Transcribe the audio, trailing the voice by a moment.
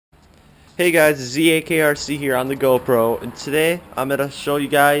Hey guys, Z.A.K here on the GoPro, and today I'm going to show you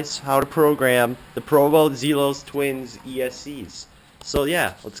guys how to program the Proboat Zelos Twins ESCs. So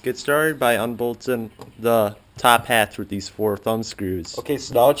yeah, let's get started by unbolting the top hatch with these 4 thumb screws. Okay,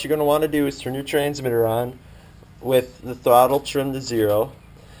 so now what you're going to want to do is turn your transmitter on with the throttle trimmed to 0.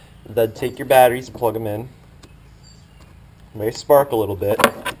 Then take your batteries and plug them in. They may spark a little bit,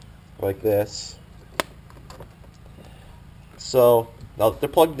 like this. So now that they're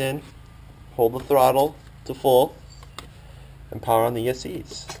plugged in, hold the throttle to full and power on the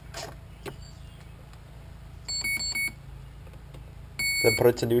ESCs. Then put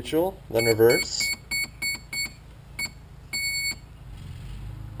it to neutral, then reverse.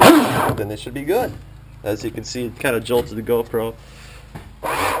 Then they should be good. As you can see, it kind of jolted the GoPro.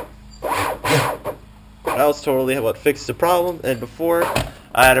 That was totally what fixed the problem. And before,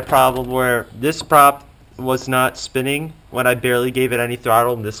 I had a problem where this prop was not spinning when I barely gave it any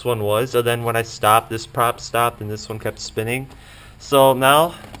throttle, and this one was. And then when I stopped, this prop stopped and this one kept spinning. So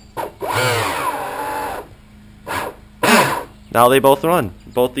now they both run.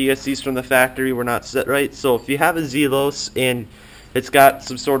 Both the ESCs from the factory were not set right. So if you have a Zelos and it's got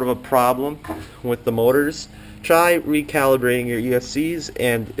some sort of a problem with the motors, try recalibrating your ESCs,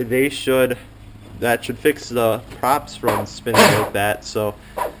 and that should fix the props from spinning like that. So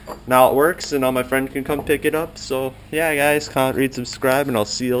now it works, and now my friend can come pick it up. So yeah guys, comment, rate, subscribe, and I'll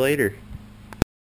see you later.